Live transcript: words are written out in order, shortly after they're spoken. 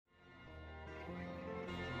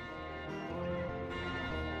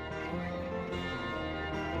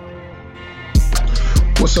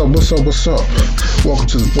What's up? What's up? What's up? Welcome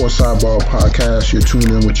to the Sports Sidebar Podcast. You're tuned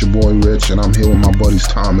in with your boy Rich, and I'm here with my buddies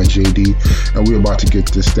Tom and JD, and we're about to get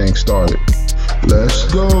this thing started.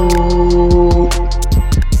 Let's go!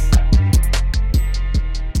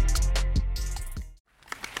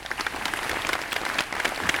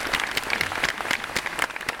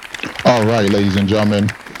 All right, ladies and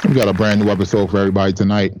gentlemen, we got a brand new episode for everybody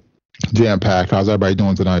tonight. Jam-packed. How's everybody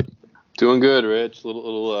doing tonight? Doing good, Rich. A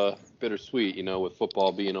little bittersweet, with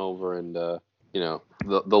football being over and, the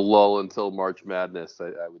lull until March Madness,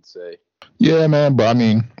 I would say. Yeah, man, but I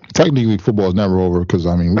mean, technically football is never over because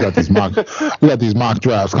we got these mock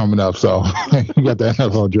drafts coming up. So we got the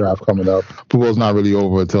NFL draft coming up. Football's not really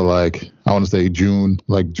over until I want to say June,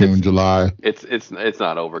 July. It's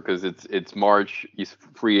not over because it's March.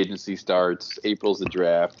 Free agency starts. April's the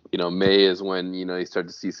draft. May is when you start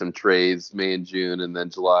to see some trades. May and June, and then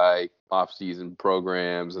July off-season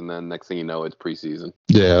programs, and then next thing you know, it's preseason.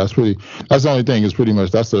 Yeah, that's the only thing. Is pretty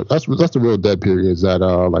much that's the real dead period. Is that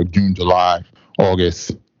June, July,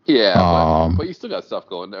 August. Yeah, but you still got stuff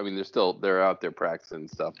going. I mean, they're out there practicing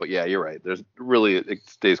and stuff. But yeah, you're right. It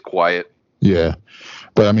stays quiet. Yeah,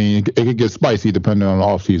 but I mean, it could get spicy depending on the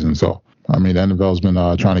off season. So I mean, the NFL's been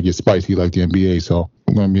trying to get spicy like the NBA. So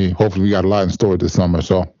hopefully we got a lot in store this summer.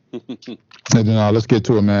 So and then let's get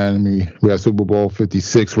to it, man. I mean, we had Super Bowl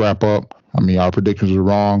 56 wrap up. I mean, our predictions were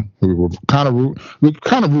wrong. We were kind of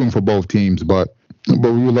rooting for both teams, but we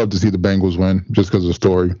would love to see the Bengals win just because of the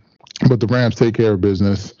story. But the Rams take care of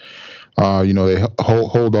business. They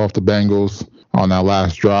hold off the Bengals on that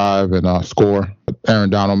last drive and score. Aaron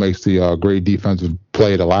Donald makes the great defensive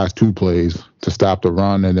play, the last two plays to stop the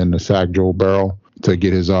run and then to sack Joe Burrow to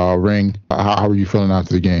get his ring. How are you feeling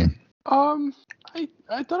after the game?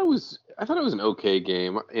 I thought it was an okay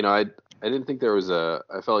game. I didn't think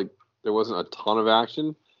I felt like there wasn't a ton of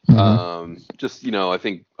action. Mm-hmm. I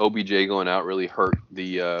think OBJ going out really hurt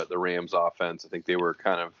the Rams offense. I think they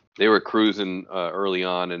were cruising early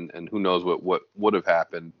on, and who knows what would have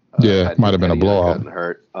happened. It might have been a blowout. Gotten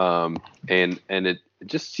hurt. And it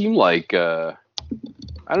just seemed like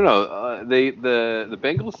I don't know. The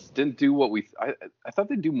Bengals didn't do what I thought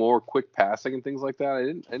they'd do more quick passing and things like that. I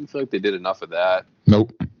didn't feel like they did enough of that.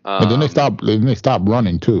 Nope. And then they stopped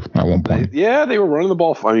running too at one point. They were running the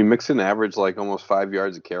ball. I mean, Mixon averaged almost 5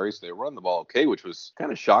 yards a carry, so they were running the ball okay, which was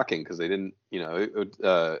kind of shocking because they didn't.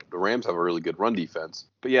 The Rams have a really good run defense,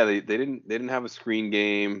 but yeah, they didn't have a screen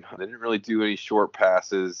game. They didn't really do any short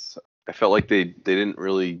passes. I felt like they didn't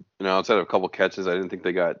really, outside of a couple catches, I didn't think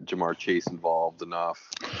they got Jamar Chase involved enough.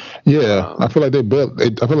 Yeah, I feel like they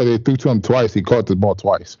threw to him twice. He caught the ball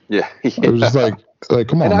twice. Yeah. It was just like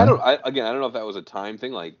come on. And man. I don't know if that was a time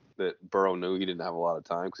thing, like that Burrow knew he didn't have a lot of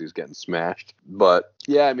time because he was getting smashed. But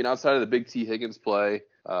yeah, I mean, outside of the big T Higgins play,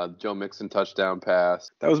 Joe Mixon touchdown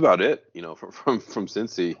pass, that was about it, from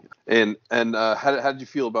Cincy. And how did you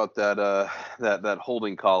feel about that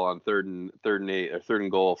holding call on third and 8 or third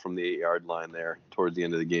and goal from the 8-yard line there towards the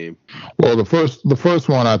end of the game? Well, the first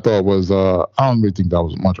one I thought was I don't really think that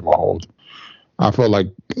was much of a hold. I felt like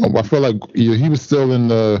he was still in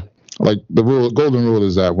the golden rule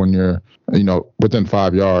is that when you're within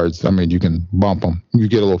 5 yards, I mean you can bump them, you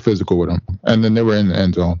get a little physical with them, and then they were in the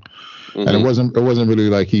end zone. Mm-hmm. And it wasn't really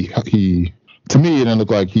like he to me it didn't look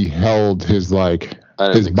like he held his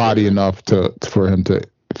body enough for him to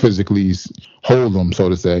physically hold them, so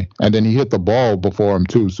to say. And then he hit the ball before him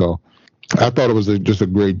too, so I thought it was just a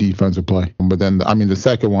great defensive play. But then I mean the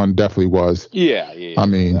second one definitely was. Yeah. I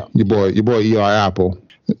mean your boy Eli Apple,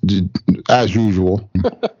 as usual,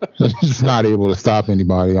 just not able to stop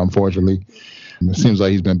anybody, unfortunately. It seems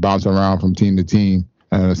like he's been bouncing around from team to team,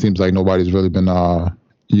 and it seems like nobody's really been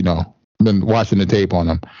been watching the tape on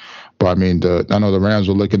him. But I mean, I know the Rams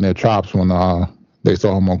were licking their chops when they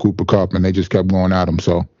saw him on Cooper Kupp, and they just kept going at him.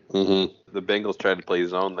 So the Bengals tried to play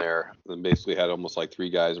zone there, and basically had almost like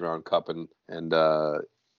three guys around Kupp, and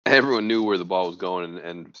everyone knew where the ball was going,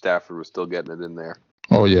 and Stafford was still getting it in there.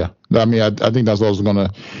 Oh yeah, I mean, I think that's also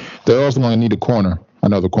they're also gonna need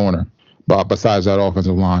another corner, but besides that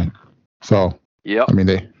offensive line. So. Yeah, I mean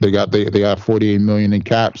they got $48 million in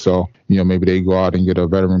cap, so maybe they go out and get a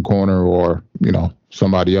veteran corner or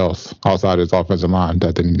somebody else outside his offensive line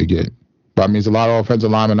that they need to get. But I mean, there's a lot of offensive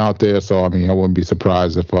linemen out there, so I mean I wouldn't be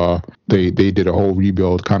surprised if they did a whole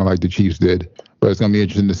rebuild kind of like the Chiefs did. But it's gonna be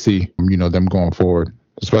interesting to see them going forward,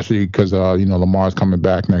 especially because Lamar's coming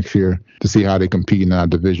back next year to see how they compete in that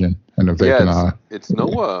division and if they can. I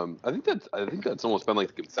think that's almost been like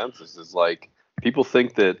the consensus is like people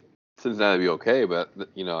think that Cincinnati would be okay, but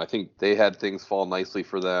I think they had things fall nicely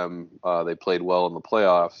for them. They played well in the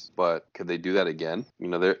playoffs, but could they do that again?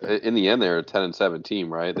 They're in the end they're a 10-7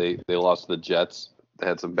 team, right? They lost to the Jets. They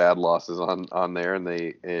had some bad losses on there, and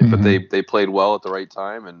but they played well at the right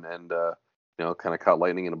time and kind of caught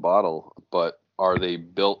lightning in a bottle. But are they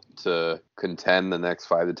built to contend the next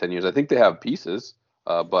 5 to 10 years? I think they have pieces,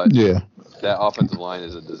 but that offensive line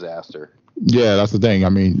is a disaster. Yeah, that's the thing. I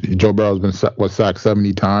mean, Joe Burrow's been sacked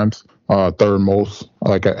 70 times, third most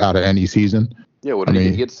out of any season. Yeah, what did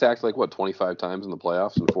he get sacked 25 times in the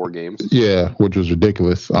playoffs in 4 games? Yeah, which was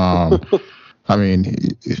ridiculous. I mean,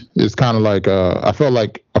 it's kind of like I felt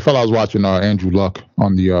I was watching Andrew Luck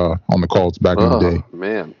on the Colts back in the day.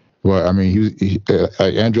 Man. But I mean,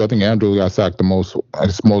 Andrew. I think Andrew got sacked the most.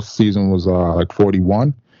 His most season was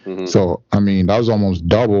 41. Mm-hmm. So I mean, that was almost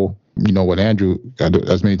double. What Andrew,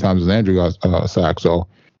 as many times as Andrew got sacked. So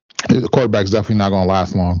the quarterback's definitely not going to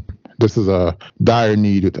last long. This is a dire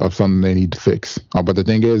need of something they need to fix. But the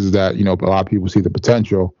thing is that, a lot of people see the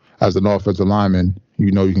potential as an offensive lineman.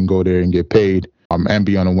 You can go there and get paid and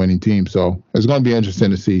be on a winning team. So it's going to be interesting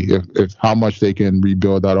to see if how much they can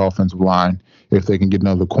rebuild that offensive line, if they can get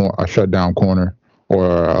a shutdown corner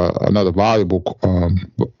or another valuable,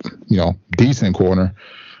 decent corner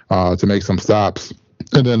to make some stops.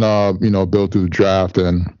 And then, build through the draft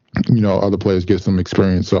and, other players get some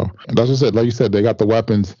experience. So that's what I said. Like you said, they got the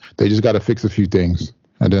weapons. They just got to fix a few things.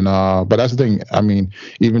 And then, but that's the thing. I mean,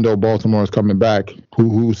 even though Baltimore is coming back,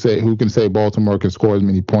 who can say Baltimore can score as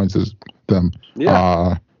many points as them?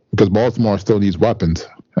 Yeah. Because Baltimore still needs weapons.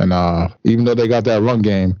 And even though they got that run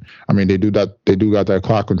game, I mean, they do got that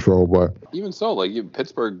clock control. But even so,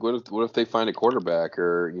 Pittsburgh, what if they find a quarterback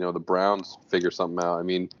or the Browns figure something out? I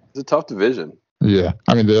mean, it's a tough division. Yeah,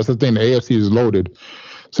 I mean that's the thing. The AFC is loaded,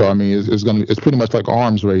 so I mean it's pretty much like an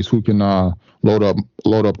arms race. Who can load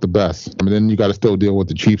up the best? I mean then you got to still deal with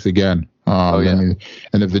the Chiefs again. I mean,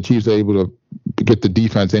 and if the Chiefs are able to get the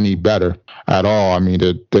defense any better at all, I mean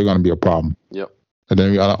they're going to be a problem. Yep. And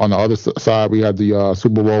then on the other side we have the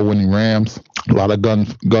Super Bowl winning Rams. A lot of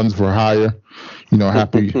guns for hire.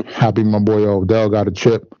 Happy my boy Odell got a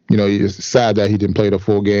chip. It's sad that he didn't play the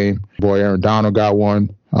full game. Boy Aaron Donald got one.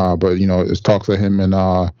 But it's talks of him and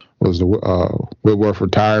Whitworth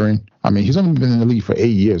retiring. I mean, he's only been in the league for 8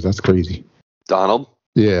 years. That's crazy. Donald?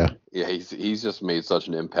 Yeah. Yeah, he's just made such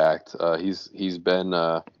an impact. He's been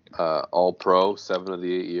All Pro 7 of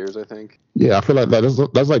the 8 years, I think. Yeah, I feel like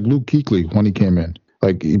that's like Luke Kuechly when he came in.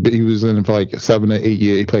 Like he was in for 7 to 8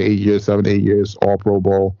 years. He played 8 years, 7 to 8 years, All Pro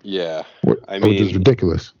Bowl. Yeah, which is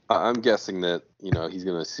ridiculous. I'm guessing that he's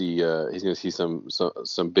gonna see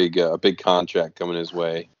some big contract coming his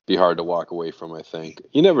way. Be hard to walk away from. I think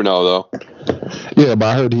you never know though. Yeah, but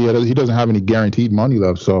I heard he doesn't have any guaranteed money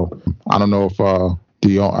left. So I don't know if I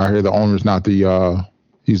hear the owner's not the.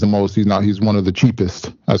 He's one of the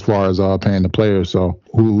cheapest as far as paying the players. So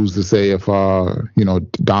who's to say if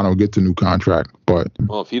Donald gets a new contract? But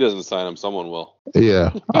if he doesn't sign him, someone will.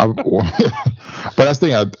 Yeah, but that's the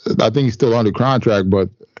thing. I think he's still under contract, but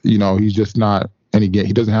he's just not he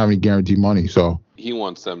doesn't have any guaranteed money. So he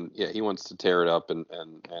wants them. Yeah, he wants to tear it up and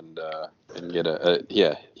get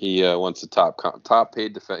he wants the top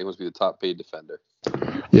paid defender. He wants to be the top paid defender.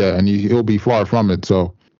 Yeah, and he'll be far from it.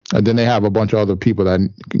 So. And then they have a bunch of other people that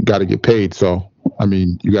got to get paid. So, I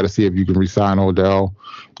mean, you got to see if you can re-sign Odell.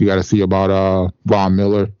 You got to see about Von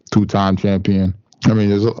Miller, 2-time champion. I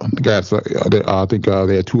mean, I think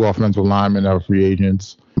they had 2 offensive linemen that are free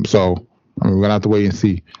agents. So, I mean, we're gonna have to wait and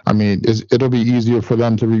see. I mean, it'll be easier for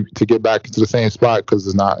them to get back into the same spot because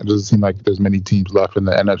it doesn't seem like there's many teams left in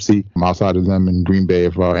the NFC outside of them in Green Bay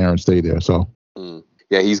if Aaron stayed there. So,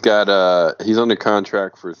 yeah, he's under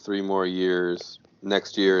contract for 3 more years.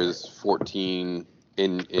 Next year is 14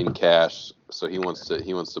 in cash, so he wants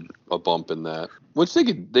a bump in that, which they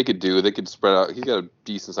could do. They could spread out. He's got a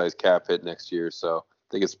decent sized cap hit next year, so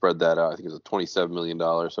they could spread that out. I think it's a $27 million.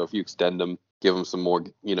 So if you extend him, give him some more,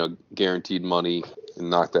 guaranteed money,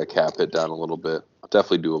 and knock that cap hit down a little bit,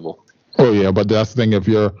 definitely doable. Oh yeah, but that's the thing. If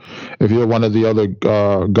you're one of the other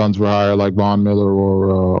guns for hire like Von Miller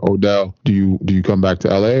or Odell, do you come back to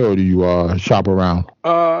LA or do you shop around?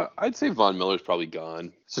 I'd say Von Miller's probably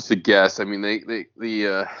gone. It's just a guess. I mean, they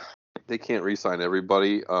can't re-sign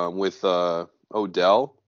everybody. With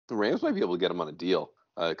Odell, the Rams might be able to get him on a deal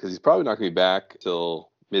because he's probably not going to be back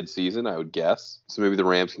till mid-season, I would guess. So maybe the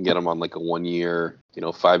Rams can get him on like a 1-year,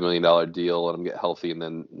 $5 million deal, let him get healthy, and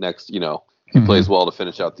then next, he plays well to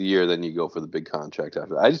finish out the year, then you go for the big contract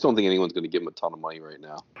after that. I just don't think anyone's going to give him a ton of money right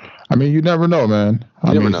now. I mean, you never know, man.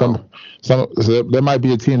 You never know. So there might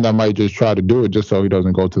be a team that might just try to do it just so he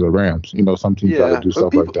doesn't go to the Rams. Some teams try to do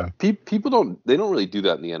stuff like that. People don't really do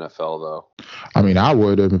that in the NFL, though. I mean, I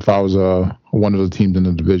would if I was one of the teams in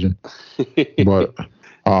the division. But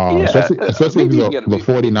especially the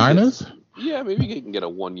 49ers. Yeah, maybe you can get a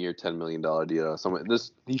 1 year, $10 million deal.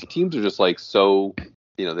 These teams are just like so.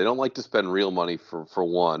 They don't like to spend real money for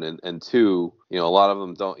one, and two, a lot of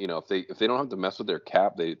them don't. If they don't have to mess with their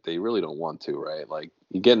cap, they really don't want to, right? Like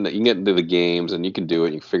you can get into the games and you can do it,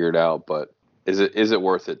 and you figure it out, but is it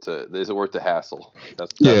worth it is it worth the hassle?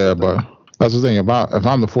 That's but that's the thing. If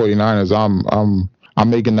I'm the 49ers, I'm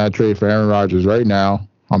making that trade for Aaron Rodgers right now.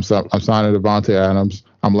 I'm signing Devontae Adams.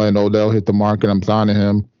 I'm letting Odell hit the market. I'm signing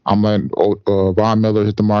him. I'm letting Von Miller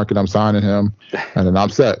hit the market. I'm signing him, and then I'm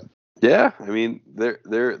set. Yeah, I mean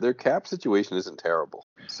their cap situation isn't terrible.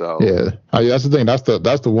 So yeah, that's the thing. That's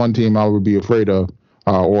the one team I would be afraid of,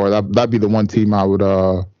 or that'd be the one team I would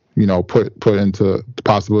put into the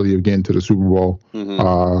possibility of getting to the Super Bowl,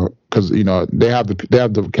 because they have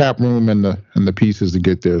the cap room and the pieces to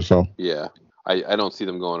get there. So yeah, I don't see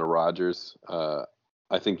them going to Rodgers.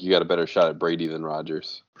 I think you got a better shot at Brady than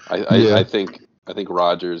Rodgers. I think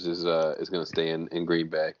Rodgers is going to stay in Green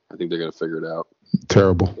Bay. I think they're going to figure it out.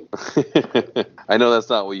 Terrible. I know that's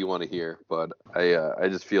not what you want to hear, but I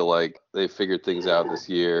just feel like they figured things out this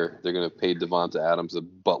year. They're going to pay Devonta Adams a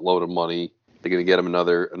buttload of money. They're going to get him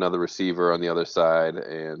another receiver on the other side,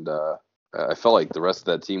 and I felt like the rest of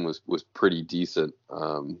that team was pretty decent.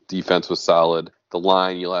 Defense was solid. The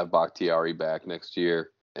line, you'll have Bakhtiari back next year,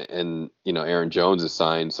 and Aaron Jones is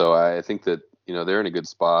signed. So I think that they're in a good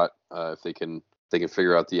spot if they can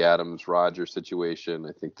figure out the Adams-Rodgers situation.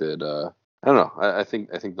 I think that. I don't know. I think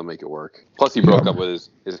they'll make it work. Plus, he broke up with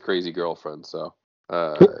his crazy girlfriend, so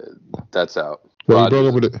that's out. Well, he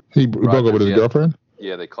broke up with his girlfriend?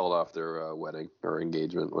 Yeah, they called off their wedding or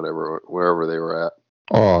engagement, wherever they were at.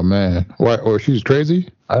 Oh man, what? Or she's crazy?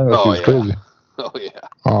 I don't know if she was crazy. Oh yeah.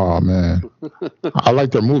 Oh man, I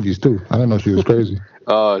liked her movies too. I didn't know she was crazy.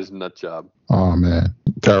 Oh, it's a nut job. Oh man,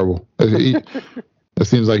 terrible. It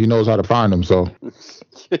seems like he knows how to find them. So.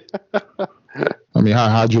 I mean,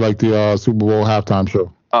 how'd you like the Super Bowl halftime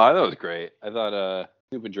show? Oh, I thought it was great. I thought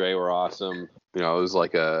Snoop and Dre were awesome. It was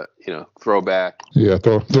like a throwback. Yeah,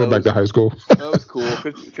 throwback to high school. That was cool.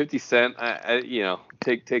 50 Cent. I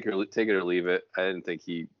take it or leave it. I didn't think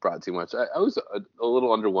he brought too much. I was a little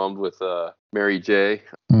underwhelmed with Mary J.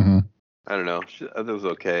 Mm-hmm. I don't know. That was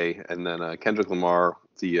okay. And then Kendrick Lamar.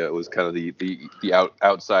 Was kind of the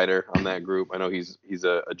outsider on that group. I know he's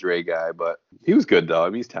a Dre guy, but he was good though. I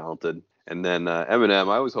mean, he's talented. And then Eminem,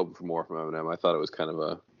 I was hoping for more from Eminem. I thought it was kind of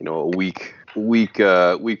a weak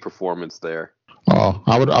performance there. Oh,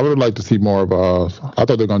 I would like to see more of I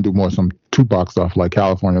thought they're gonna do more some Tupac stuff like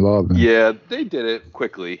California Love. Yeah, they did it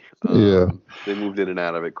quickly. Yeah, they moved in and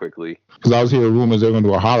out of it quickly. Because I was hearing rumors they're gonna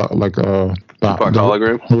do a Tupac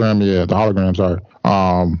hologram. Yeah, the hologram. Sorry.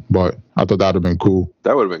 But I thought that'd have been cool.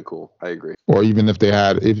 That would have been cool. I agree. Or even if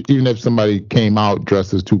if somebody came out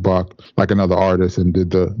dressed as Tupac, like another artist, and did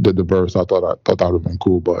the verse, I thought that would have been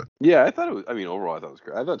cool. But yeah, I thought it was. I mean, overall, I thought it was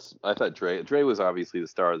great. I thought Dre was obviously the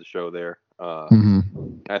star of the show there.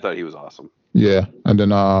 I thought he was awesome. Yeah, and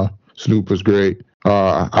then Snoop was great.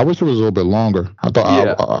 I wish it was a little bit longer. I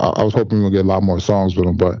thought I was hoping we would get a lot more songs with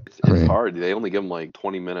him, but it's hard. They only give him like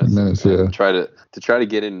 20 minutes. Yeah. Try to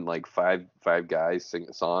get in like five guys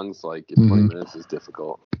singing songs like in 20 minutes is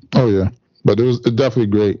difficult. Oh yeah, but it's definitely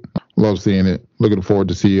great. Love seeing it. Looking forward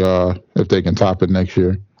to see if they can top it next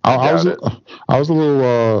year. I was a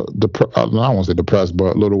little I don't want to say depressed,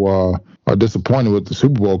 but a little disappointed with the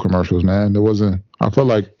Super Bowl commercials. Man, there wasn't. I feel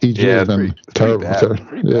like each year has been terrible.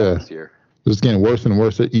 Pretty bad this year. It's getting worse and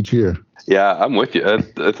worse each year. Yeah, I'm with you.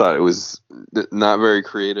 I thought it was not very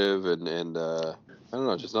creative and I don't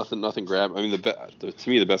know, just nothing grab. I mean, to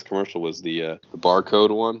me the best commercial was the barcode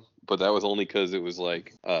one, but that was only because it was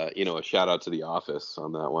like a shout out to The Office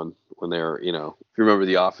on that one when they're if you remember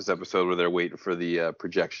the Office episode where they're waiting for the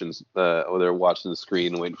projections or they're watching the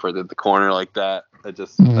screen and waiting for it at the corner like that. I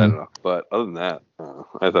don't know. But other than that,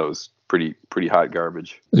 I thought it was pretty hot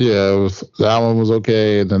garbage. Yeah, that one was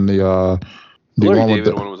okay, and then the one with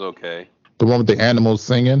the one was okay. The one with the animals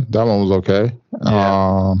singing, that one was okay.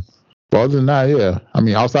 Yeah. But other than that, yeah. I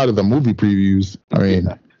mean, outside of the movie previews,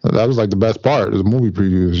 that was like the best part. The movie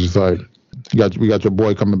previews, just like we got your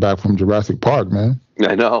boy coming back from Jurassic Park, man.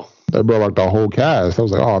 I know. They brought like the whole cast. I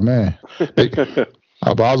was like, oh man.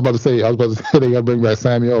 But I was about to say they gotta bring back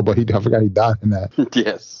Samuel, but I forgot he died in that.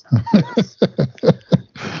 Yes.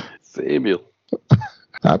 Samuel.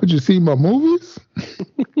 Haven't you seen my movies?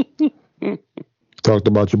 Talked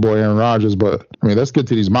about your boy Aaron Rodgers, but I mean, let's get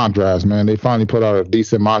to these mock drafts, man. They finally put out a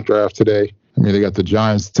decent mock draft today. I mean, they got the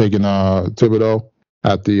Giants taking Thibodeau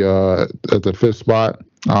at the fifth spot.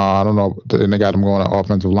 I don't know, and they got him going to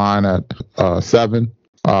offensive line at 7.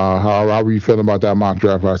 How were you feeling about that mock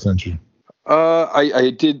draft I sent you?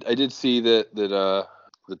 I did see that the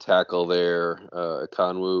tackle there,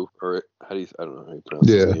 Ekwonu, or I don't know how you pronounce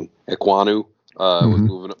his name, Ekwonu,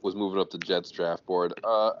 was moving up the Jets draft board.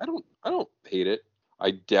 I don't hate it.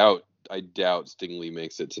 I doubt Stingley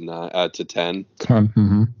makes it to 10.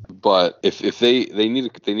 But if they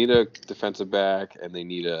need a defensive back and they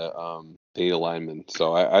need a lineman,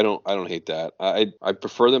 so I don't hate that. I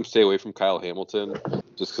prefer them stay away from Kyle Hamilton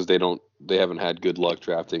just because they haven't had good luck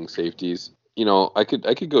drafting safeties. You know, I could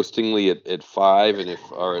go Stingley at 5 and at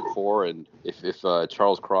 4, and if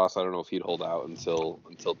Charles Cross, I don't know if he'd hold out until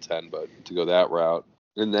 10, but to go that route.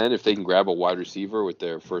 And then if they can grab a wide receiver with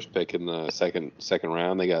their first pick in the second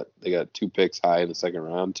round, they got 2 picks high in the second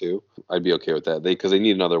round too. I'd be okay with that. Because they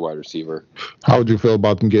need another wide receiver. How would you feel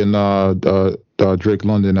about them getting Drake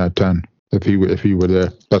London at 10 if he were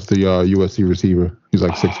there? That's the USC receiver. He's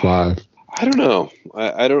like 6'5". I don't know.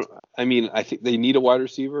 I mean, I think they need a wide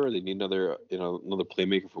receiver. They need another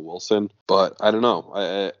playmaker for Wilson. But I don't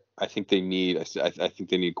know. I think they need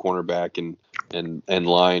cornerback and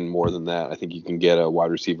line more than that. I think you can get a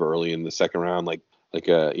wide receiver early in the second round, like they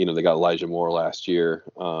got Elijah Moore last year,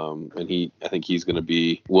 and I think he's going to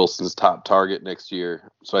be Wilson's top target next year.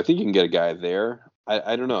 So I think you can get a guy there.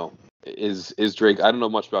 I don't know. Is Drake? I don't know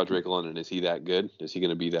much about Drake London. Is he that good? Is he going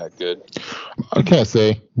to be that good? I can't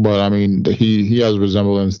say, but I mean, he has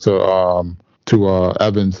resemblance to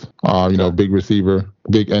Evans. Big receiver,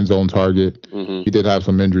 big end zone target. Mm-hmm. He did have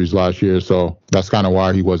some injuries last year, so that's kind of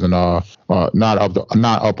why he wasn't not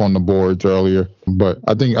up on the boards earlier. But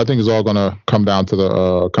I think it's all gonna come down to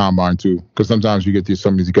the combine too, because sometimes you get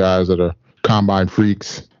some of these guys that are combine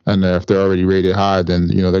freaks. And if they're already rated high, then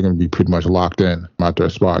they're going to be pretty much locked in at their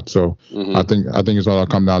spot. So I think it's all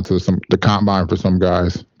come down to the combine for some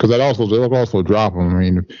guys, because they'll also drop him. I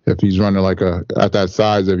mean, if he's running at that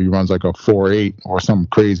size, if he runs like a 4.8 or something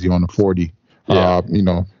crazy on the 40, he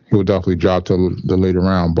will definitely drop to the later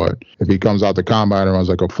round. But if he comes out the combine and runs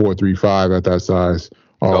like a 4.35 at that size,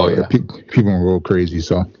 people will go crazy.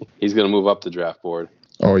 So he's going to move up the draft board.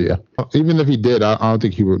 Oh yeah. Even if he did, I don't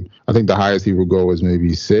think he would. I think the highest he would go is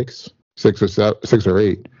maybe 6 or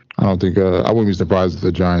 8. I don't think. I wouldn't be surprised if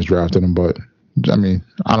the Giants drafted him, but I mean,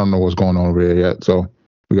 I don't know what's going on over there yet. So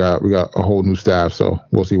we got a whole new staff, so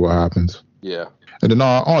we'll see what happens. Yeah. And then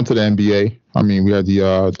on to the NBA. I mean, we had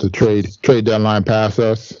the trade deadline pass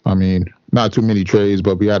us. I mean, not too many trades,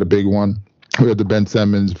 but we had a big one. We had the Ben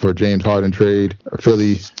Simmons for James Harden trade.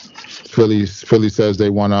 Philly says they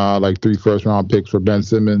want like 3 first-round picks for Ben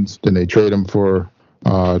Simmons. Then they trade him for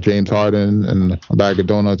James Harden and a bag of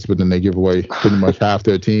donuts, but then they give away pretty much half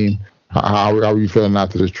their team. How are you feeling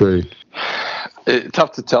after this trade? It's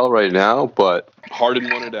tough to tell right now, but Harden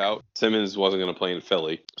wanted out. Simmons wasn't going to play in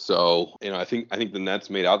Philly, so I think the Nets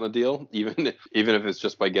made out in the deal, even if it's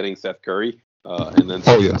just by getting Seth Curry. And then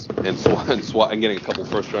and getting a couple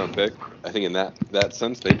first round picks. I think in that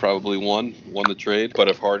sense they probably won the trade. But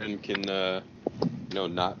if Harden can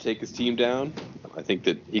not take his team down, I think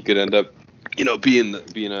that he could end up being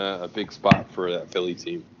a big spot for that Philly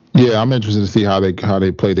team. Yeah, I'm interested to see how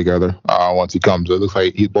they play together once he comes. It looks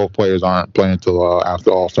like both players aren't playing until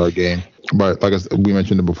after All-Star game. But like we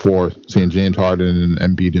mentioned it before, seeing James Harden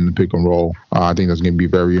and Embiid in the pick and roll, I think that's going to be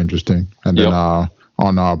very interesting. And then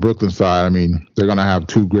on Brooklyn side, I mean, they're going to have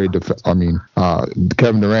 2 great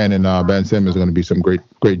Kevin Durant and Ben Simmons are going to be some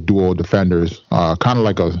great duo defenders. Kind of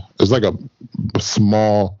like it's like a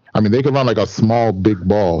small. I mean, they can run like a small big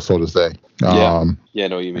ball, so to say. I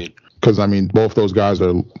know what you mean. Because I mean, both those guys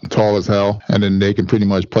are tall as hell, and then they can pretty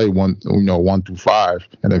much play 1 through 5.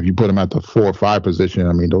 And if you put them at the 4 or 5 position,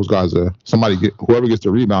 I mean, those guys are whoever gets the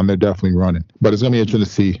rebound, they're definitely running. But it's gonna be interesting to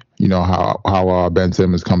see, how Ben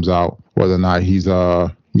Simmons comes out, whether or not he's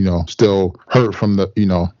still hurt from the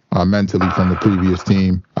mentally from the previous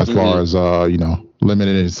team, as far as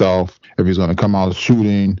limiting himself. If he's going to come out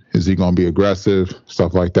shooting, is he going to be aggressive?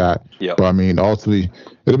 Stuff like that. Yep. But I mean, ultimately,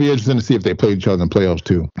 it'll be interesting to see if they play each other in playoffs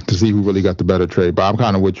too, to see who really got the better trade. But I'm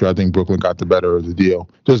kind of with you. I think Brooklyn got the better of the deal,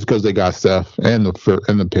 just because they got Steph and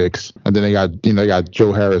the picks, and then they got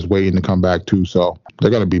Joe Harris waiting to come back too. So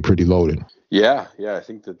they're going to be pretty loaded. Yeah. I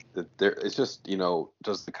think that it's just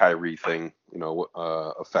does the Kyrie thing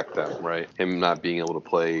affect them, right? Him not being able to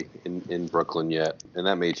play in Brooklyn yet, and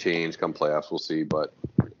that may change come playoffs. We'll see, but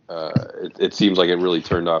it seems like it really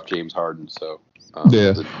turned off James Harden. So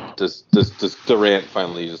Yeah. Does Durant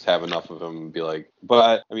finally just have enough of him and be like?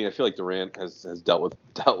 But I mean, I feel like Durant has dealt with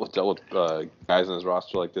guys on his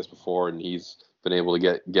roster like this before, and he's been able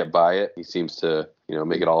to get by it. He seems to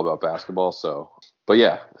make it all about basketball. So, but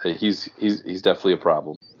yeah, he's definitely a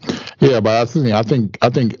problem. Yeah, but that's the thing. I think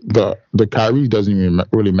the Kyrie doesn't even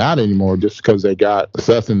really matter anymore, just because they got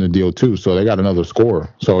Seth in the deal too, so they got another scorer.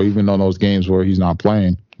 So even on those games where he's not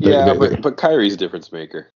playing, but Kyrie's a difference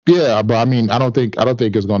maker. Yeah, but I mean, I don't think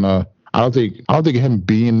it's gonna. I don't think him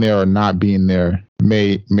being there or not being there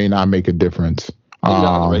may not make a difference.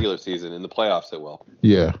 Not in the regular season, in the playoffs it will.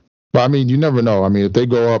 Yeah. But I mean, you never know. I mean, if they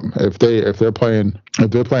go up, if they're playing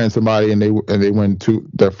somebody and they win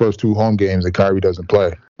their first 2 home games and Kyrie doesn't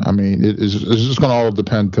play, I mean, it's just gonna all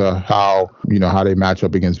depend to how they match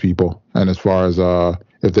up against people, and as far as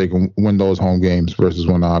if they can win those home games versus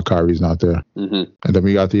when Kyrie's not there. Mm-hmm. And then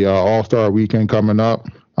we got the All-Star Weekend coming up.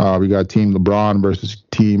 We got Team LeBron versus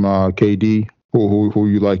Team KD. Who are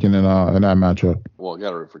you liking in that matchup? Well, I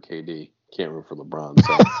got to root for KD. Can't root for LeBron.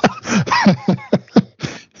 So.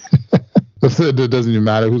 It doesn't even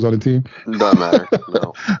matter who's on the team? Doesn't matter,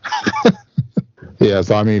 no. Yeah,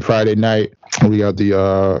 so I mean, Friday night, we got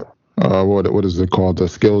the, what is it called? The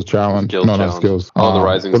Skills Challenge? Not Skills. Oh, the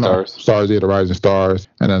Rising Stars. Stars, yeah, the Rising Stars.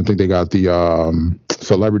 And then I think they got the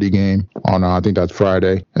Celebrity Game on, I think that's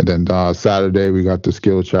Friday. And then Saturday, we got the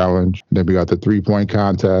Skills Challenge. And then we got the 3-point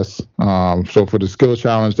contest. So for the Skills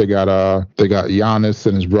Challenge, they got Giannis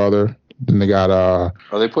and his brother. Then they got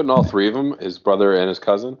Are they putting all 3 of them? His brother and his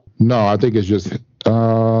cousin? No, I think it's just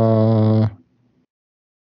hold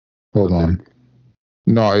on.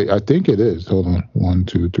 No, I think it is. Hold on. 1,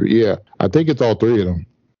 2, 3. Yeah, I think it's all 3 of them.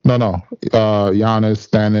 No. Giannis,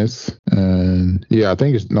 Stannis, and I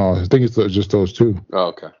think it's just those 2. Oh,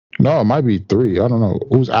 okay. No, it might be 3. I don't know.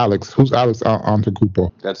 Who's Alex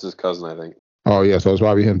Antetokounmpo? That's his cousin, I think. Oh, yeah, so it's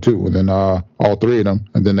probably him too. And then all 3 of them.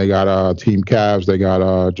 And then they got Team Cavs. They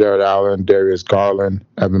got Jared Allen, Darius Garland,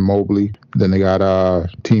 Evan Mobley. Then they got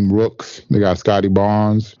Team Rooks. They got Scotty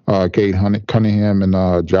Barnes, Cade Cunningham,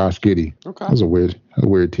 and Josh Giddey. Okay. That's a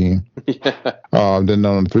weird team. Yeah. Then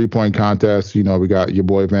on the 3-point contest, we got your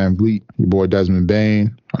boy Van Vliet, your boy Desmond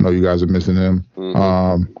Bane. I know you guys are missing him.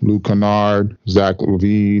 Mm-hmm. Luke Kennard, Zach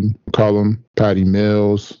LaVine, Cullum, Patty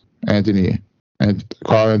Mills, and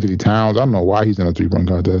Karl Anthony Towns. I don't know why he's in a 3-point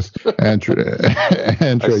contest. And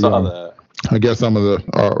Trae Young. That. I guess some of the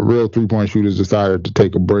real 3-point shooters decided to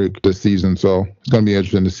take a break this season, so it's going to be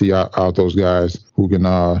interesting to see out those guys who can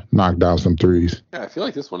knock down some threes. Yeah, I feel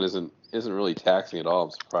like this one isn't really taxing at all.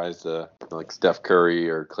 I'm surprised like Steph Curry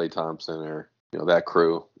or Klay Thompson or that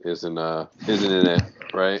crew isn't in it,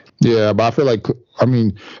 right? Yeah, but I feel like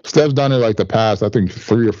Steph's done it like the past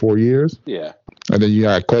 3 or 4 years. Yeah. And then you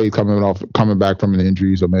got Klay coming back from an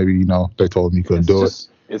injury, so maybe they told him he couldn't do it.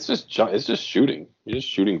 It's just shooting. You're just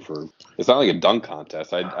shooting for. It's not like a dunk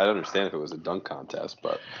contest. I'd understand if it was a dunk contest,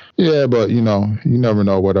 but. Yeah, but you never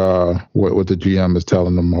know what the GM is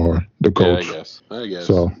telling them or the coach. Yeah, I guess.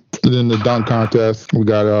 So then the dunk contest, we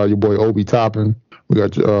got your boy Obi Toppin. We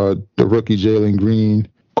got the rookie Jalen Green,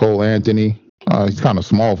 Cole Anthony. He's kind of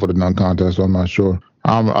small for the dunk contest, so I'm not sure.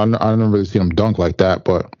 I don't really see him dunk like that,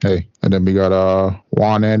 but hey. And then we got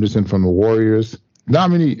Juan Anderson from the Warriors. I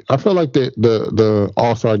feel like the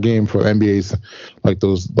All-Star game for NBA's like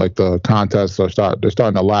the contests they're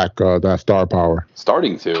starting to lack that star power.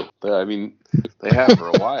 Starting to. They have for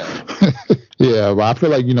a while. Yeah, but I feel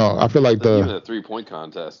like even the 3-point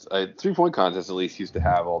contest. 3-point contest at least used to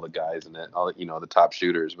have all the guys in it, all the top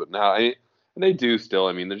shooters, but now they do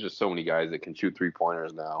still. There's just so many guys that can shoot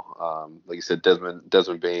 3-pointers now. Like you said,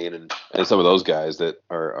 Desmond Bane and some of those guys that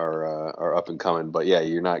are up and coming. But yeah,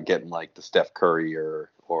 you're not getting like the Steph Curry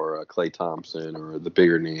or Klay Thompson or the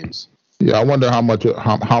bigger names. Yeah, I wonder how much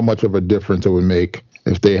of a difference it would make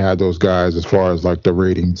if they had those guys as far as like the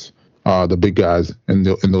ratings, the big guys in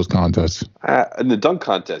those contests. In the dunk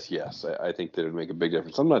contest, yes, I think that it would make a big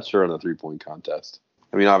difference. I'm not sure on the 3-point contest.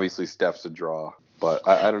 Obviously Steph's a draw. But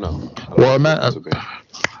I don't know.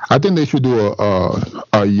 I think they should do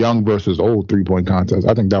a young versus old 3-point contest.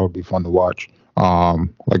 I think that would be fun to watch.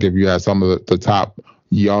 Like if you had some of the top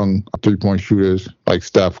young 3-point shooters like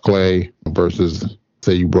Steph, Klay versus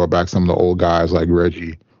say you brought back some of the old guys like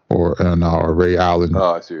Reggie or Ray Allen.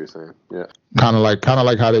 Oh, I see what you're saying. Yeah. Kind of like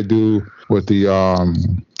how they do with the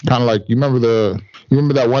kind of like you remember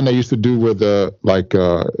that one they used to do with the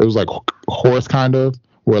it was like horse kind of.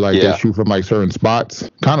 Where they shoot from like certain spots,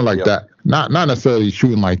 kind of like that. Not necessarily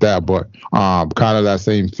shooting like that, but kind of that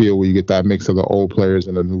same feel where you get that mix of the old players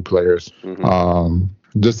and the new players. Mm-hmm.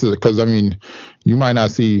 Just because I mean, you might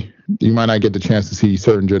not get the chance to see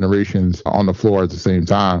certain generations on the floor at the same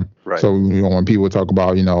time. Right. So when people talk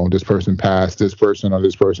about this person passed this person or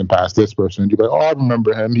this person passed this person, you're like, oh, I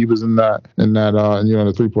remember him. He was in that the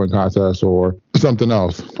 3-point contest or something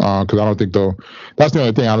else. Because I don't think that's the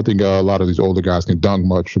only thing. I don't think a lot of these older guys can dunk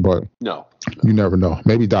much, but no. You never know.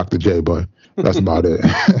 Maybe Dr. J, but that's about it.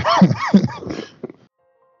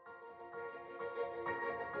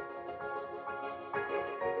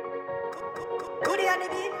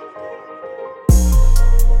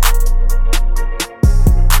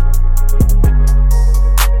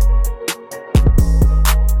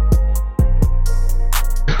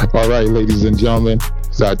 All right, ladies and gentlemen,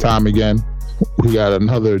 it's our time again. We got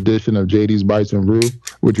another edition of JD's Bites and Brew.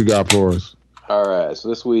 What you got for us? All right, so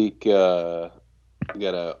this week we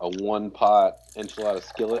got a one-pot enchilada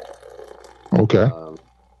skillet. Okay.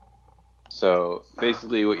 So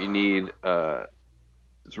basically what you need,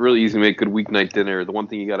 it's really easy to make good weeknight dinner. The one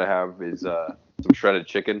thing you got to have is some shredded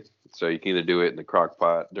chicken. So you can either do it in the crock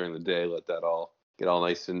pot during the day, let that all get all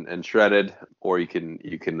nice and shredded, or you can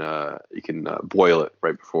boil it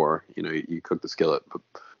right before you cook the skillet.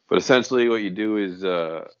 But essentially what you do is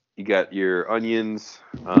you got your onions,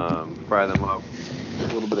 fry them up,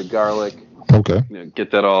 a little bit of garlic. Okay.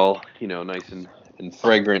 Get that all nice and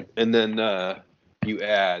fragrant, and then you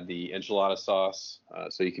add the enchilada sauce.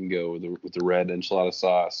 So you can go with the red enchilada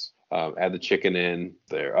sauce. Add the chicken in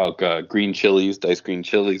there. Green chilies, diced green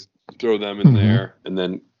chilies. Throw them in there, and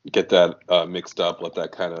then get that mixed up. Let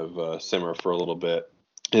that kind of simmer for a little bit,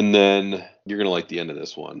 and then you're gonna like the end of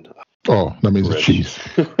this one. Oh, that means it's cheese.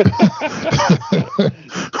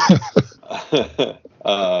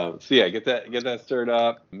 So yeah, get that stirred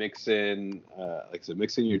up. Mix in, like I said,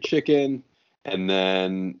 mix in your chicken, and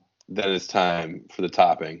then it's time for the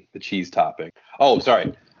topping, the cheese topping. Oh,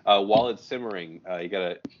 sorry. While it's simmering, you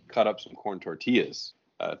gotta cut up some corn tortillas.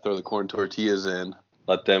 Throw the corn tortillas in.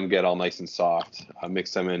 Let them get all nice and soft.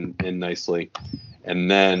 Mix them in nicely, and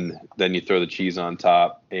then you throw the cheese on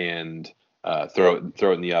top and throw it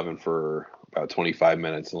in the oven for about 25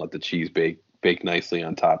 minutes and let the cheese bake nicely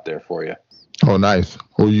on top there for you. Oh, nice.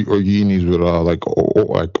 Or you eating these with like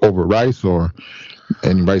over rice or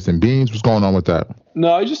any rice and beans? What's going on with that?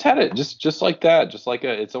 No, I just had it just like that.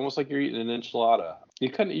 It's almost like you're eating an enchilada. You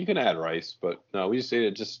can add rice, but no, we just ate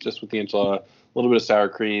it just with the enchilada. A little bit of sour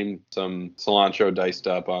cream, some cilantro diced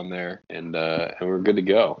up on there, and we're good to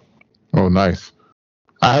go. Oh, nice.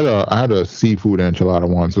 I had a seafood enchilada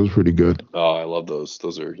once. It was pretty good. Oh, I love those.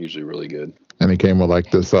 Those are usually really good. And it came with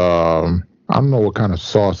like this. I don't know what kind of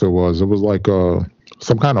sauce it was. It was like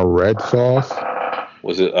some kind of red sauce.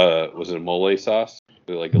 Was it a mole sauce?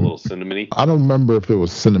 Like a little cinnamony? I don't remember if it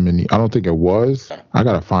was cinnamony. I don't think it was. I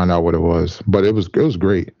gotta find out what it was. But it was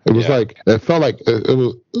great. It was like it felt like it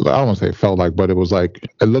was. I don't want to say it felt like, but it was like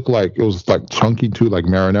it looked like it was like chunky too, like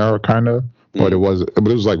marinara kind of. But it was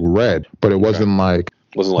like red. But it wasn't like.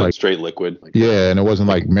 Wasn't like straight liquid. Yeah, and it wasn't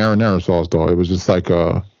like marinara sauce though. It was just like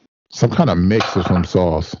some kind of mix of some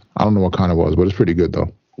sauce. I don't know what kind it was, but it's pretty good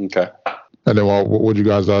though. Okay. And then what would you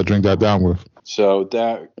guys drink that down with? So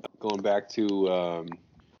that going back to a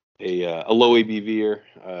low ABV beer,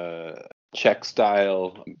 Czech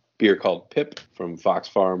style beer called Pip from Fox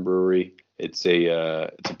Farm Brewery. It's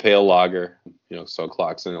a pale lager, so it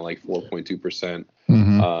clocks in at like 4.2%.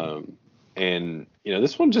 And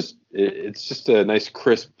this one it's just a nice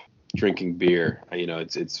crisp drinking beer.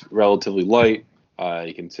 It's relatively light.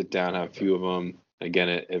 You can sit down, have a few of them. Again,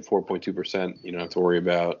 at 4.2%, you don't have to worry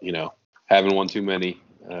about having one too many.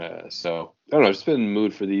 So I don't know. I've just been in the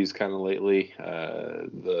mood for these kind of lately.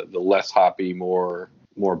 The less hoppy, more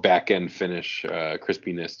back end finish,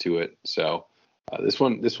 crispiness to it. So this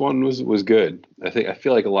one was good. I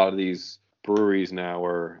feel like a lot of these breweries now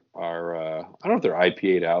are I don't know if they're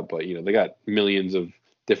IPA'd out, but they got millions of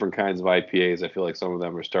different kinds of IPAs. I feel like some of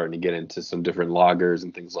them are starting to get into some different lagers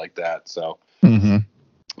and things like that. So,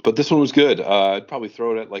 but this one was good. I'd probably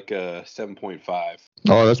throw it at like a 7.5.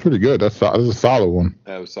 Oh, that's pretty good. That's a solid one.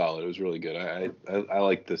 That was solid. It was really good. I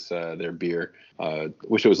like this their beer.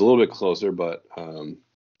 Wish it was a little bit closer, but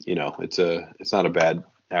it's not a bad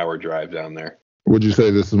hour drive down there. Would you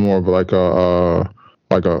say this is more of like a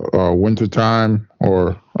winter time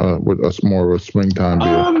or with us more of a springtime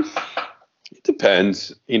beer? It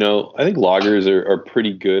depends. I think lagers are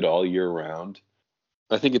pretty good all year round.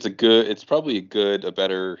 I think it's probably a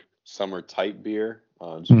better summer type beer,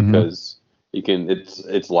 just because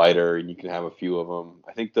it's lighter and you can have a few of them.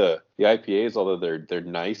 I think the IPAs, although they're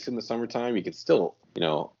nice in the summertime, you can still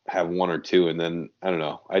have one or two, and then I don't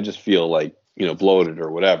know. I just feel like bloated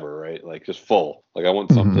or whatever, right? Like just full. Like I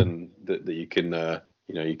want something that you can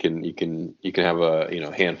you can have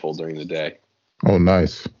a handful during the day. Oh,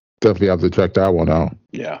 nice. Definitely have to check that one out.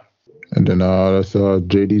 Yeah. And then that's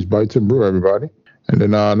JD's Bites and Brew, everybody. And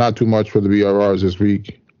then not too much for the BRRs this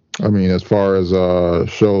week. I mean, as far as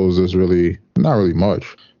shows, there's really not really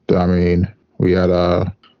much. I mean, we had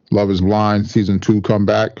Love Is Blind season 2 come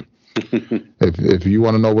back. If you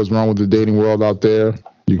want to know what's wrong with the dating world out there,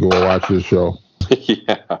 you go watch this show.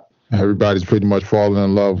 Yeah. Everybody's pretty much falling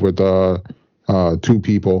in love with two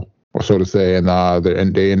people, or so to say, and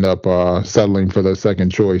they end up settling for their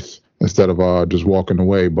second choice instead of just walking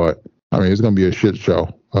away. But I mean, it's gonna be a shit show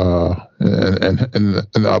in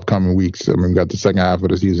the upcoming weeks. I mean, we got the second half of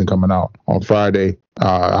the season coming out on Friday.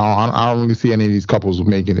 I don't really see any of these couples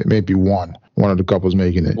making it. Maybe one of the couples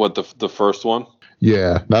making it. What, the first one?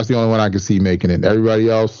 Yeah, that's the only one I can see making it. Everybody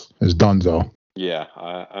else is donezo. Yeah,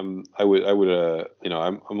 I'm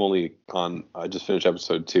only on. I just finished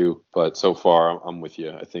episode 2, but so far I'm with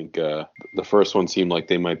you. I think the first one seemed like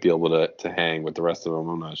they might be able to hang, but the rest of them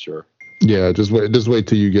I'm not sure. Yeah, just wait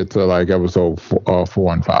till you get to like episode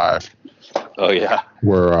 4 and 5. Oh yeah,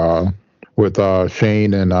 where with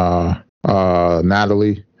Shane and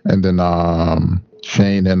Natalie, and then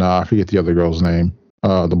Shane and I forget the other girl's name.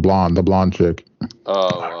 The blonde chick.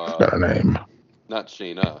 Oh, got her name. Not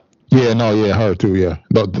Shayna. Yeah, no, yeah, her too. Yeah,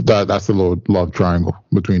 that's a little love triangle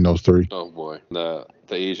between those three. Oh boy, the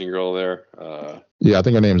Asian girl there. Yeah, I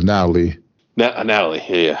think her name's Natalie. Natalie.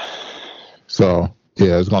 Yeah. So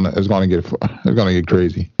yeah, it's gonna get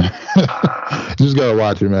crazy. You just gotta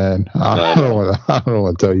watch it, man. I don't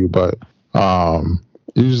want to tell you, but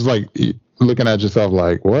you just like looking at yourself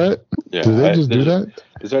like, what? Yeah, did they just do that?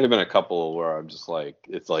 There's already been a couple where I'm just like,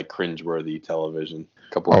 it's like cringeworthy television.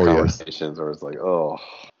 A couple of conversations where it's like, oh.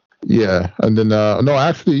 Yeah, and then no,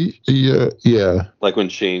 actually, yeah. Like when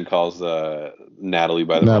Shane calls Natalie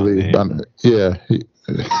by the wrong name. Yeah.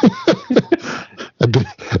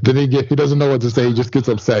 Then he doesn't know what to say. He just gets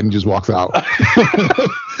upset and just walks out.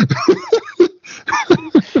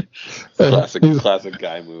 Classic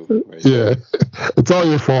guy move. Right? Yeah, it's all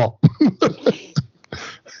your fault.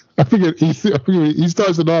 I figured he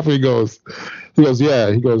starts it off and he goes, yeah.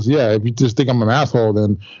 If you just think I'm an asshole,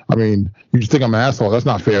 then I mean, you just think I'm an asshole. That's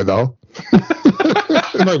not fair, though.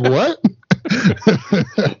 I'm like, what?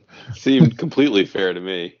 Seemed completely fair to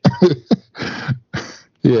me.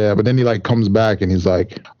 Yeah, but then he like comes back and he's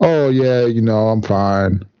like, oh yeah, I'm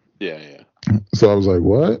fine. Yeah. So I was like,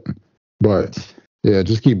 what? But yeah,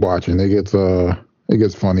 just keep watching. It gets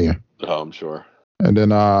funnier. Oh, I'm sure. And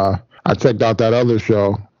then I checked out that other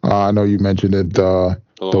show. I know you mentioned it. The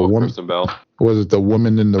woman, Kristen Bell. Was it The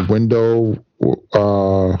Woman in the Window?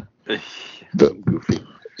 Goofy.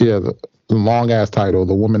 Yeah, the long ass title,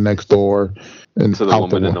 The Woman Next Door. And to the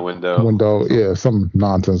Woman in the Window. Yeah, some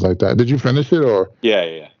nonsense like that. Did you finish it or?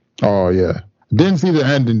 Yeah. Oh yeah. Didn't see the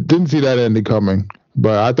ending. Didn't see that ending coming.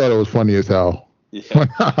 But I thought it was funny as hell. Yeah.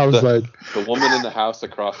 I was like, the woman in the house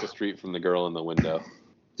across the street from the girl in the window.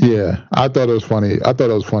 Yeah, I thought it was funny. I thought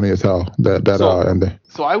it was funny as hell that ending.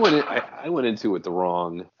 So I went into it the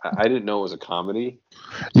wrong. I didn't know it was a comedy.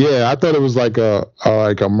 Yeah, I thought it was like a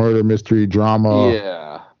murder mystery drama.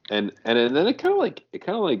 Yeah, and then it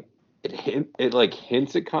kind of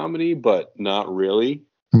hints at comedy, but not really.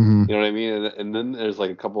 Mm-hmm. You know what I mean? And then there's like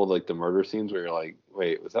a couple of like the murder scenes where you're like,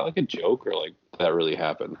 wait, was that like a joke or like that really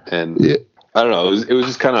happened? And yeah. I don't know. It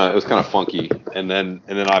was kind of funky. And then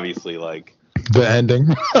obviously like the ending.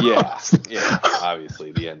 yeah,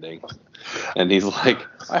 obviously the ending. And he's like,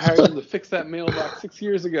 I hired him to fix that mailbox 6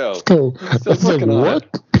 years ago. Oh, I was like, what?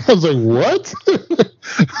 I was like, what?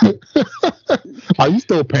 Are you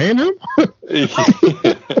still paying him?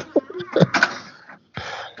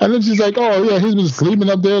 And then she's like, oh, yeah, he's been sleeping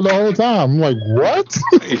up there the whole time. I'm like, what?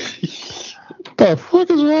 The fuck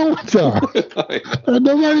is wrong with y'all?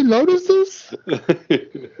 Nobody noticed this?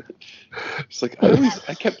 She's like,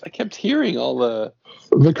 I kept hearing all the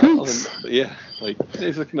creaks. Yeah, like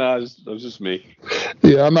he's like, nah, it was just me.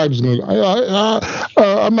 Yeah, I'm not just gonna.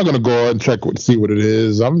 I'm not gonna go and see what it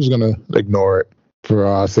is. I'm just gonna ignore it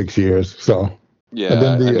for 6 years. So yeah,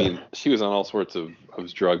 I mean, she was on all sorts of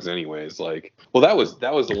drugs, anyways. Like, well, that was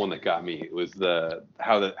the one that got me. It was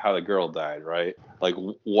how the girl died, right? Like,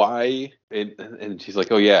 why? And she's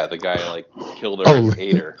like, oh yeah, the guy like killed her and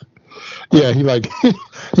ate her. Yeah, he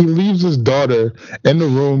leaves his daughter in the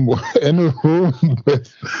room with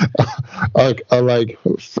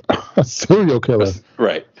a serial killer.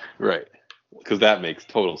 Right. Because that makes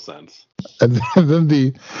total sense. And then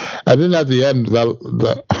at the end,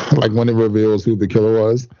 like when it reveals who the killer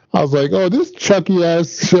was, I was like, oh, this Chucky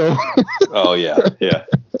ass show. Oh yeah.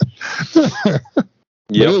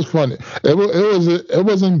 But it was funny. It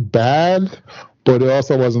wasn't bad, but it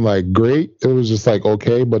also wasn't like great. It was just like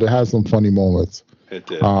okay, but it had some funny moments. It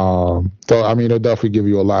did. So I mean, it'll definitely give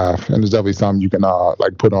you a laugh, and it's definitely something you can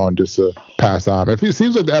like put on just to pass time. It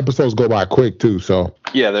seems like the episodes go by quick too. So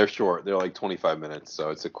yeah, they're short. They're like 25 minutes, so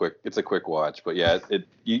it's a quick watch. But yeah,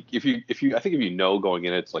 if you know going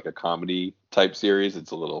in it's like a comedy type series,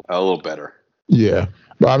 it's a little better. Yeah,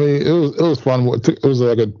 but I mean, it was fun. It was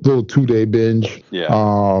like a little 2-day binge. Yeah.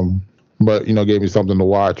 But gave me something to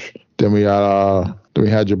watch. Then we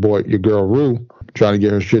had your girl Rue, trying to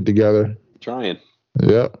get her shit together. Trying.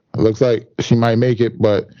 Yep. It looks like she might make it,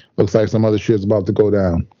 but looks like some other shit's about to go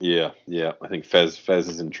down. Yeah. I think Fez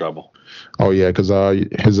is in trouble. Oh yeah, because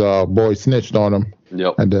his boy snitched on him.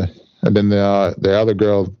 Yep. And then the other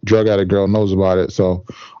girl, drug addict girl, knows about it. So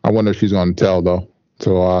I wonder if she's gonna tell though.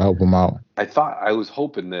 So I'll help him out. I was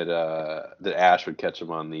hoping that Ash would catch him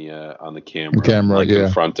on the camera. Like,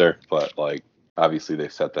 confront her, but like obviously they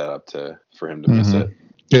set that up for him to miss it.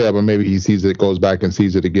 Yeah, but maybe he sees it, goes back and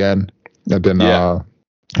sees it again, and then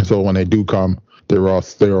so when they do come, they're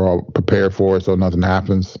all prepared for it, so nothing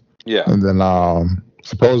happens. Yeah. And then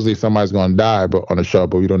supposedly somebody's gonna die, but on the show,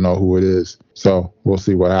 but we don't know who it is. So we'll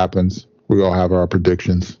see what happens. We all have our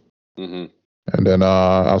predictions. Mm-hmm. And then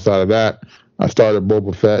outside of that, I started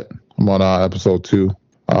Boba Fett. I'm on episode 2.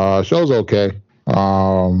 Show's okay.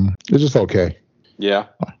 It's just okay. Yeah.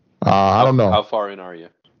 I don't know. How far in are you?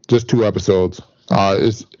 Just 2 episodes.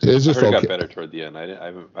 It's just okay. It got better toward the end.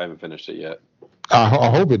 I haven't finished it yet. I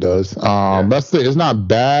hope it does. That's the. It's not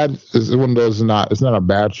bad. It's one of those. It's not a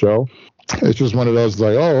bad show. It's just one of those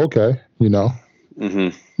like, oh, okay, Mm-hmm.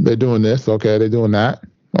 They're doing this. Okay, they're doing that.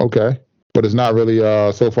 Okay, but it's not really.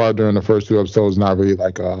 So far during the first 2 episodes, not really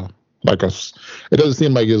like a. It doesn't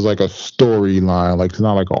seem like it's like a storyline. Like it's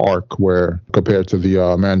not like an arc where compared to the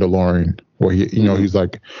Mandalorian, where he's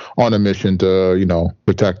like on a mission to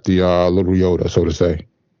protect the little Yoda, so to say.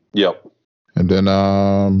 Yep. And then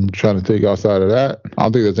trying to think outside of that. I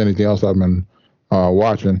don't think there's anything else I've been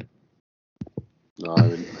watching. No,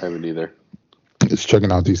 I haven't either. Just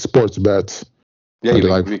checking out these sports bets. Yeah,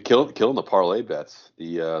 you're killing the parlay bets,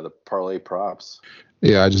 the parlay props.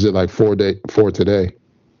 Yeah, I just did like 4 today.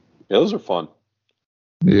 Yeah, those are fun.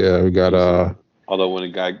 Yeah, we got Although when a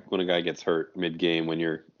guy gets hurt mid game, when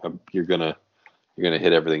you're gonna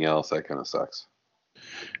hit everything else, that kind of sucks.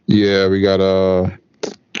 Yeah, we got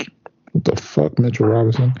what the fuck, Mitchell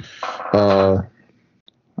Robinson. I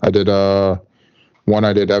did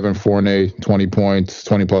Evan Fournier 20 points,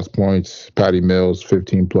 20 plus points. Patty Mills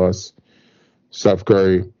 15 plus. Steph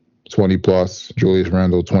Curry 20 plus. Julius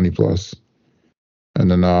Randle 20 plus. And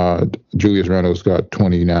then Julius Randle's got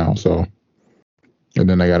 20 now. So, and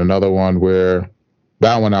then I got another one where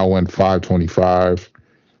that one I went 525.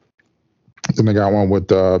 Then I got one with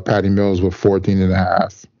Patty Mills with 14 and a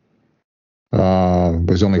half. But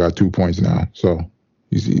he's only got 2 points now. So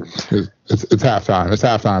it's halftime. It's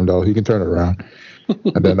halftime though. He can turn it around.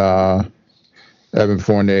 And then Evan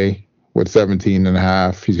Fournier with 17 and a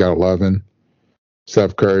half. He's got 11.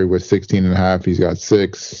 Steph Curry with 16 and a half. He's got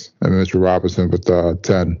 6. And Mr. Robinson with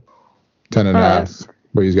 10 and a half.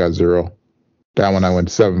 But he's got 0. That one I went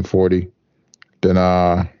 740. Then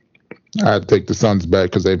I had to take the Suns back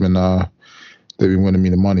because they've been winning me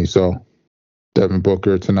the money. So Devin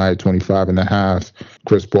Booker tonight 25 and a half.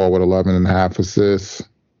 Chris Paul with 11 and a half assists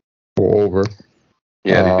or over.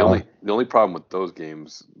 Yeah, the only problem with those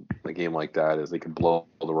games, a game like that, is they can blow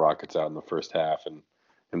the Rockets out in the first half and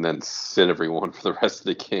then sit everyone for the rest of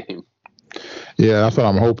the game. Yeah, that's what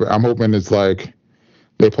I'm hoping. I'm hoping it's like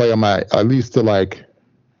they play them at least to like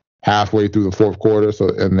halfway through the fourth quarter,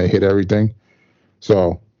 and they hit everything.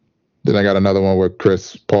 So then I got another one with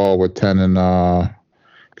Chris Paul with 10 and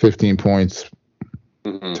 15 points,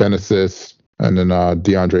 10 assists, and then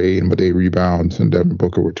DeAndre Ayton with 8 rebounds, and Devin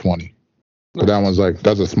Booker with 20. But that one's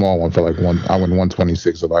that's a small one for like I went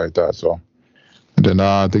 126 if I hit that. So and then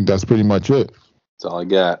I think that's pretty much it. That's all I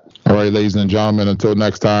got. All right, ladies and gentlemen, until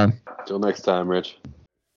next time. Until next time, Rich.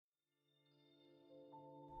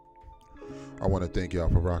 I want to thank y'all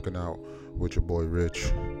for rocking out with your boy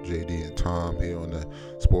Rich, JD, and Tom here on the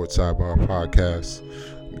Sports Sidebar Podcast.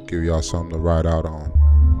 Give y'all something to ride out on.